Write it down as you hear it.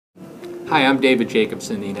Hi, I'm David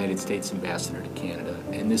Jacobson, the United States Ambassador to Canada,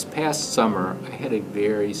 and this past summer I had a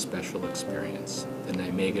very special experience, the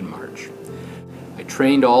Nijmegen March. I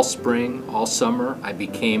trained all spring, all summer. I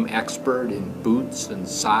became expert in boots and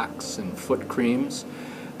socks and foot creams.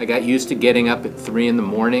 I got used to getting up at 3 in the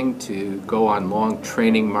morning to go on long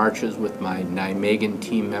training marches with my Nijmegen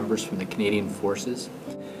team members from the Canadian Forces.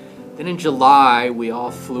 Then in July, we all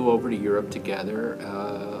flew over to Europe together,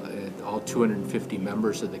 all 250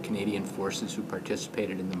 members of the Canadian Forces who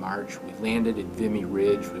participated in the march. We landed at Vimy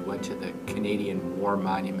Ridge. We went to the Canadian War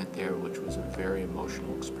Monument there, which was a very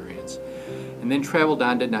emotional experience. And then traveled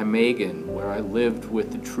on to Nijmegen, where I lived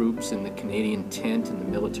with the troops in the Canadian tent in the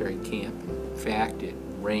military camp. In fact, it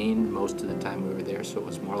rained most of the time we were there, so it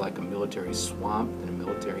was more like a military swamp than a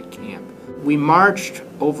military camp. We marched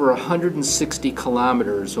over 160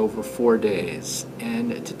 kilometers over 4 days,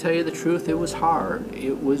 and to tell you the truth, it was hard.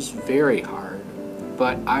 It was very hard,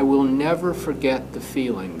 but I will never forget the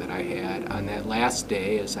feeling that I had on that last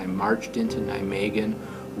day as I marched into Nijmegen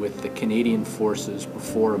with the Canadian Forces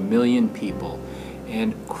before 1 million people.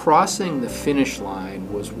 And crossing the finish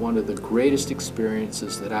line was one of the greatest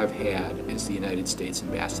experiences that I've had as the United States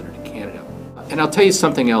Ambassador to Canada. And I'll tell you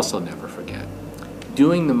something else I'll never forget.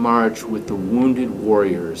 Doing the march with the wounded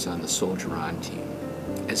warriors on the Soldier On team.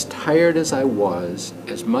 As tired as I was,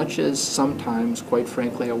 as much as sometimes, quite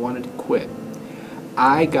frankly, I wanted to quit,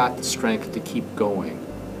 I got the strength to keep going,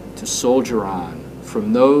 to soldier on,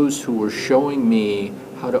 from those who were showing me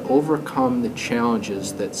how to overcome the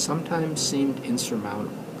challenges that sometimes seemed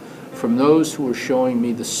insurmountable, from those who were showing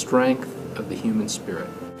me the strength of the human spirit.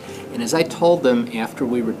 And as I told them after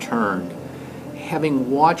we returned,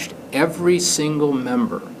 having watched every single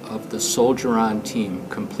member of the Soldier On team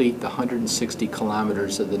complete the 160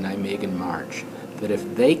 kilometers of the Nijmegen March, that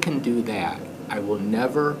if they can do that, I will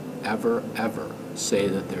never, ever, ever say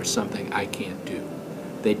that there's something I can't do.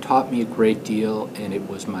 They taught me a great deal, and it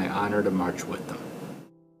was my honor to march with them.